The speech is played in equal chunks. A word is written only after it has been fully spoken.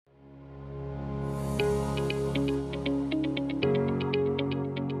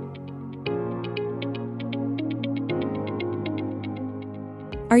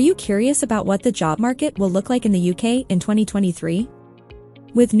Are you curious about what the job market will look like in the UK in 2023?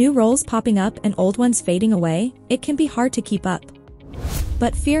 With new roles popping up and old ones fading away, it can be hard to keep up.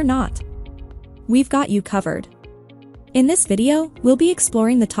 But fear not. We've got you covered. In this video, we'll be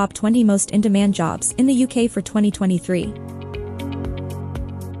exploring the top 20 most in-demand jobs in the UK for 2023.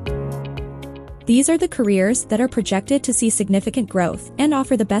 These are the careers that are projected to see significant growth and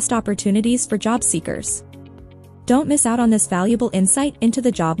offer the best opportunities for job seekers. Don't miss out on this valuable insight into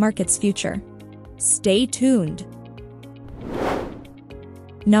the job market's future. Stay tuned.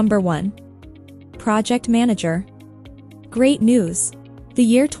 Number 1. Project Manager. Great news! The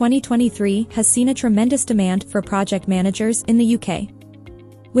year 2023 has seen a tremendous demand for project managers in the UK.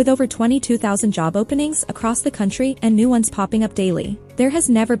 With over 22,000 job openings across the country and new ones popping up daily, there has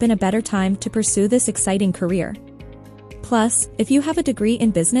never been a better time to pursue this exciting career. Plus, if you have a degree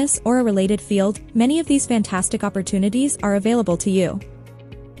in business or a related field, many of these fantastic opportunities are available to you.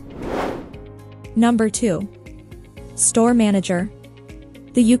 Number 2. Store Manager.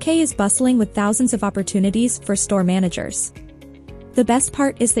 The UK is bustling with thousands of opportunities for store managers. The best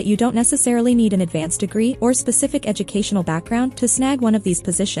part is that you don't necessarily need an advanced degree or specific educational background to snag one of these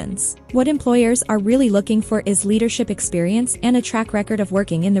positions. What employers are really looking for is leadership experience and a track record of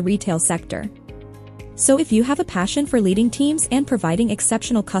working in the retail sector. So if you have a passion for leading teams and providing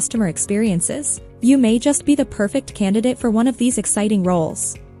exceptional customer experiences, you may just be the perfect candidate for one of these exciting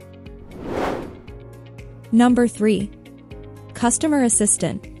roles. Number 3. Customer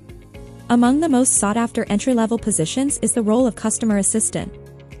Assistant. Among the most sought-after entry-level positions is the role of customer assistant.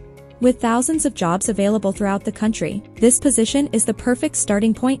 With thousands of jobs available throughout the country, this position is the perfect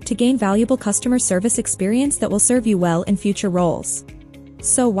starting point to gain valuable customer service experience that will serve you well in future roles.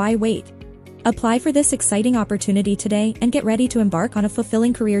 So why wait? Apply for this exciting opportunity today and get ready to embark on a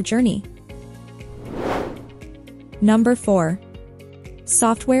fulfilling career journey. Number 4.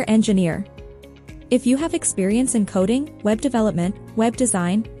 Software Engineer. If you have experience in coding, web development, web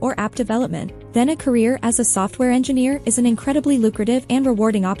design, or app development, then a career as a software engineer is an incredibly lucrative and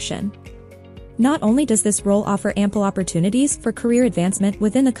rewarding option. Not only does this role offer ample opportunities for career advancement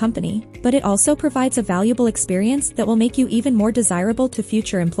within the company, but it also provides a valuable experience that will make you even more desirable to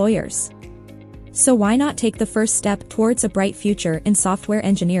future employers. So why not take the first step towards a bright future in software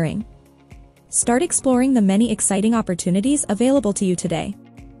engineering? Start exploring the many exciting opportunities available to you today.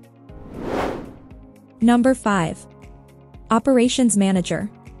 Number 5. Operations Manager.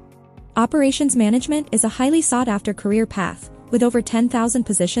 Operations management is a highly sought-after career path, with over 10,000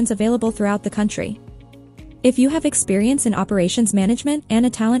 positions available throughout the country. If you have experience in operations management and a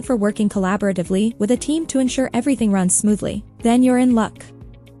talent for working collaboratively with a team to ensure everything runs smoothly, then you're in luck.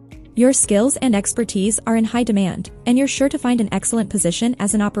 Your skills and expertise are in high demand, and you're sure to find an excellent position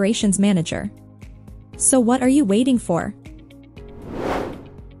as an operations manager. So what are you waiting for?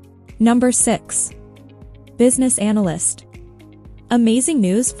 Number 6. Business Analyst. Amazing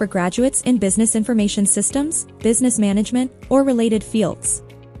news for graduates in business information systems, business management, or related fields.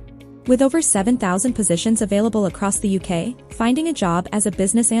 With over 7,000 positions available across the UK, finding a job as a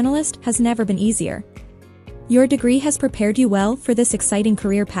business analyst has never been easier. Your degree has prepared you well for this exciting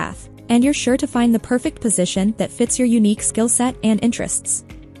career path, and you're sure to find the perfect position that fits your unique skill set and interests.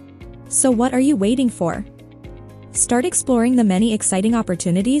 So what are you waiting for? Start exploring the many exciting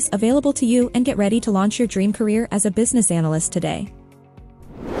opportunities available to you and get ready to launch your dream career as a business analyst today.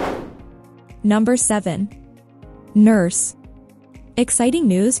 Number 7. Nurse. Exciting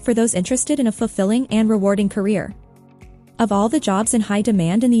news for those interested in a fulfilling and rewarding career. Of all the jobs in high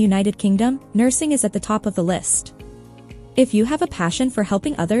demand in the United Kingdom, nursing is at the top of the list. If you have a passion for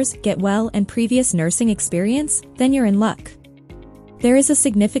helping others get well and previous nursing experience, then you're in luck. There is a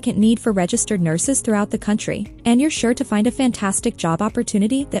significant need for registered nurses throughout the country, and you're sure to find a fantastic job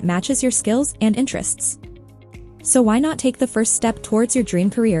opportunity that matches your skills and interests. So why not take the first step towards your dream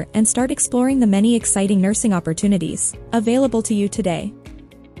career and start exploring the many exciting nursing opportunities available to you today?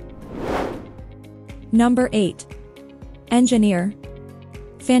 Number 8. Engineer.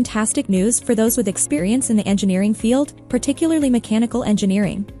 Fantastic news for those with experience in the engineering field, particularly mechanical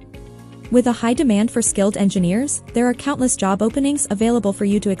engineering. With a high demand for skilled engineers, there are countless job openings available for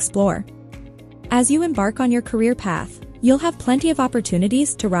you to explore. As you embark on your career path, you'll have plenty of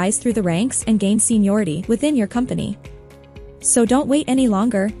opportunities to rise through the ranks and gain seniority within your company. So don't wait any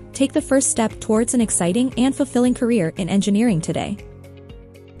longer, take the first step towards an exciting and fulfilling career in engineering today.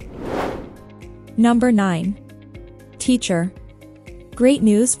 Number 9. Teacher. Great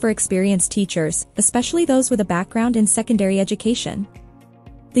news for experienced teachers, especially those with a background in secondary education.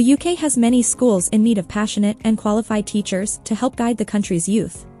 The UK has many schools in need of passionate and qualified teachers to help guide the country's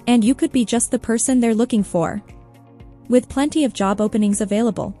youth, and you could be just the person they're looking for. With plenty of job openings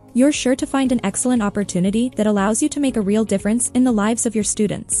available, you're sure to find an excellent opportunity that allows you to make a real difference in the lives of your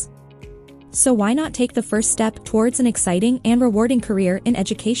students. So why not take the first step towards an exciting and rewarding career in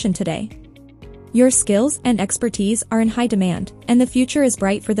education today? Your skills and expertise are in high demand, and the future is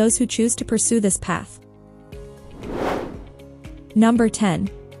bright for those who choose to pursue this path. Number 10.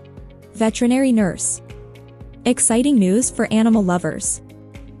 Veterinary nurse. Exciting news for animal lovers.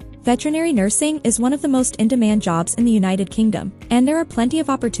 Veterinary nursing is one of the most in-demand jobs in the United Kingdom, and there are plenty of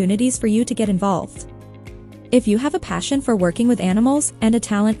opportunities for you to get involved. If you have a passion for working with animals and a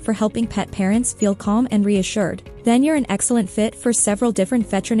talent for helping pet parents feel calm and reassured, then you're an excellent fit for several different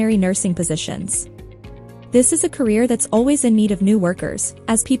veterinary nursing positions. This is a career that's always in need of new workers,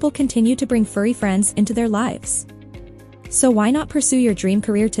 as people continue to bring furry friends into their lives. So why not pursue your dream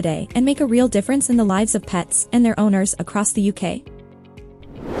career today and make a real difference in the lives of pets and their owners across the UK?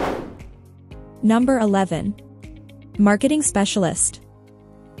 Number 11. Marketing specialist.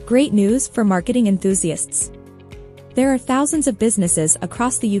 Great news for marketing enthusiasts. There are thousands of businesses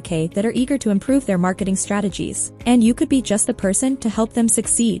across the UK that are eager to improve their marketing strategies, and you could be just the person to help them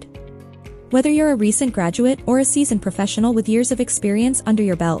succeed. Whether you're a recent graduate or a seasoned professional with years of experience under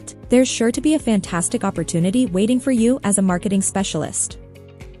your belt, there's sure to be a fantastic opportunity waiting for you as a marketing specialist.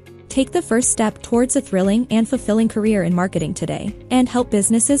 Take the first step towards a thrilling and fulfilling career in marketing today, and help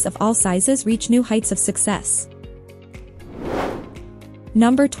businesses of all sizes reach new heights of success.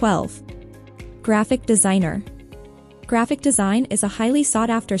 Number 12. Graphic designer. Graphic design is a highly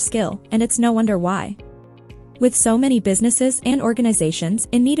sought-after skill, and it's no wonder why. With so many businesses and organizations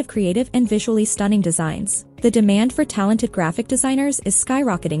in need of creative and visually stunning designs, the demand for talented graphic designers is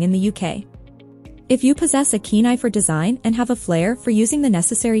skyrocketing in the UK. If you possess a keen eye for design and have a flair for using the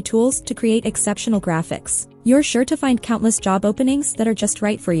necessary tools to create exceptional graphics, you're sure to find countless job openings that are just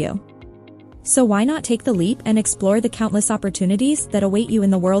right for you. So why not take the leap and explore the countless opportunities that await you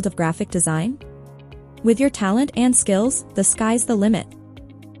in the world of graphic design? With your talent and skills, the sky's the limit.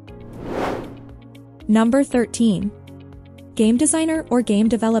 Number 13. Game designer or game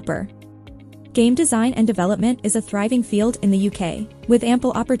developer. Game design and development is a thriving field in the UK, with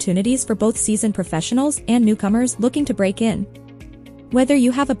ample opportunities for both seasoned professionals and newcomers looking to break in. Whether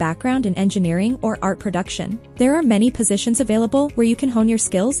you have a background in engineering or art production, there are many positions available where you can hone your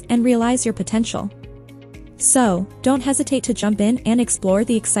skills and realize your potential. So, don't hesitate to jump in and explore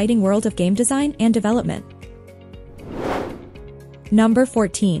the exciting world of game design and development. Number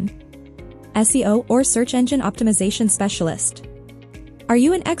 14. SEO or Search Engine Optimization Specialist. Are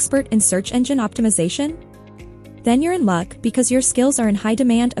you an expert in search engine optimization? Then you're in luck because your skills are in high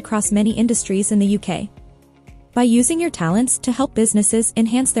demand across many industries in the UK. By using your talents to help businesses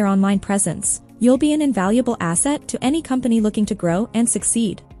enhance their online presence, you'll be an invaluable asset to any company looking to grow and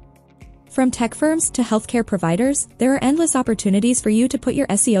succeed. From tech firms to healthcare providers, there are endless opportunities for you to put your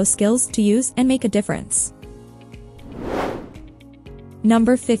SEO skills to use and make a difference.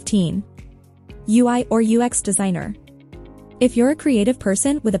 Number 15. UI or UX designer. If you're a creative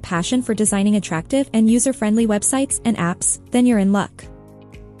person with a passion for designing attractive and user-friendly websites and apps, then you're in luck.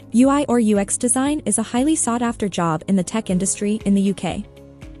 UI or UX design is a highly sought-after job in the tech industry in the UK.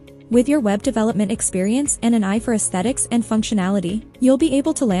 With your web development experience and an eye for aesthetics and functionality, you'll be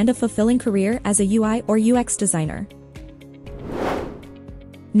able to land a fulfilling career as a UI or UX designer.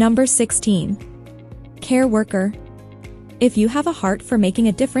 Number 16. Care worker. If you have a heart for making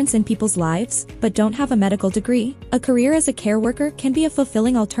a difference in people's lives, but don't have a medical degree, a career as a care worker can be a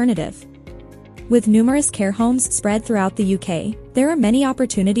fulfilling alternative. With numerous care homes spread throughout the UK, there are many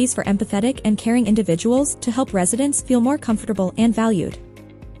opportunities for empathetic and caring individuals to help residents feel more comfortable and valued.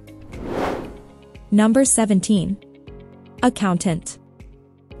 Number 17. Accountant.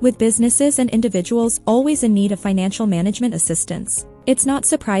 With businesses and individuals always in need of financial management assistance, it's not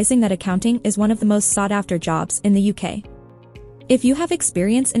surprising that accounting is one of the most sought-after jobs in the UK. If you have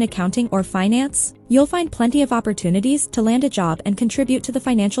experience in accounting or finance, you'll find plenty of opportunities to land a job and contribute to the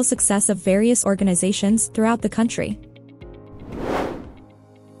financial success of various organizations throughout the country.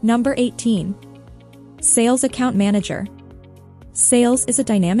 Number 18. Sales account manager. Sales is a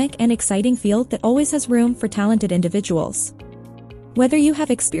dynamic and exciting field that always has room for talented individuals. Whether you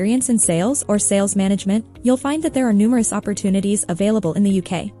have experience in sales or sales management, you'll find that there are numerous opportunities available in the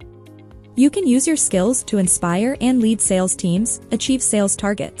UK. You can use your skills to inspire and lead sales teams, achieve sales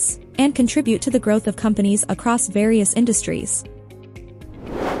targets, and contribute to the growth of companies across various industries.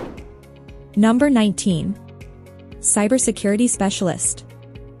 Number 19. Cybersecurity specialist.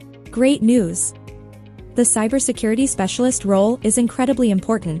 Great news! The cybersecurity specialist role is incredibly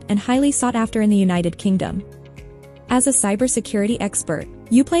important and highly sought after in the United Kingdom. As a cybersecurity expert,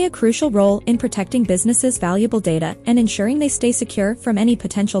 you play a crucial role in protecting businesses' valuable data and ensuring they stay secure from any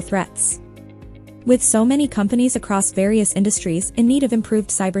potential threats. With so many companies across various industries in need of improved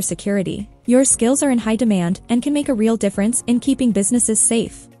cybersecurity, your skills are in high demand and can make a real difference in keeping businesses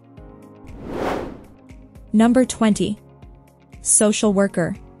safe. Number 20. Social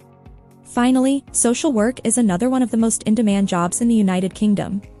worker. Finally, social work is another one of the most in-demand jobs in the United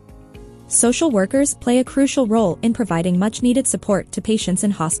Kingdom. Social workers play a crucial role in providing much-needed support to patients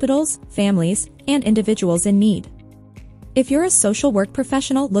in hospitals, families, and individuals in need. If you're a social work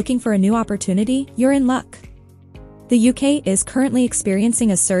professional looking for a new opportunity, you're in luck. The UK is currently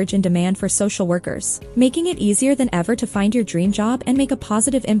experiencing a surge in demand for social workers, making it easier than ever to find your dream job and make a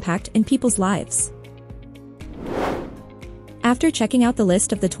positive impact in people's lives. After checking out the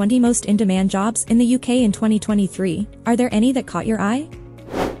list of the 20 most in-demand jobs in the UK in 2023, are there any that caught your eye?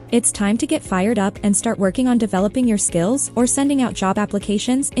 It's time to get fired up and start working on developing your skills or sending out job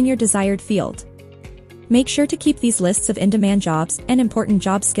applications in your desired field. Make sure to keep these lists of in-demand jobs and important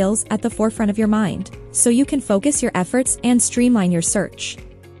job skills at the forefront of your mind, so you can focus your efforts and streamline your search.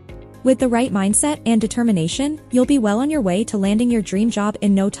 With the right mindset and determination, you'll be well on your way to landing your dream job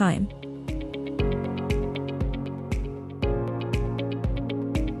in no time.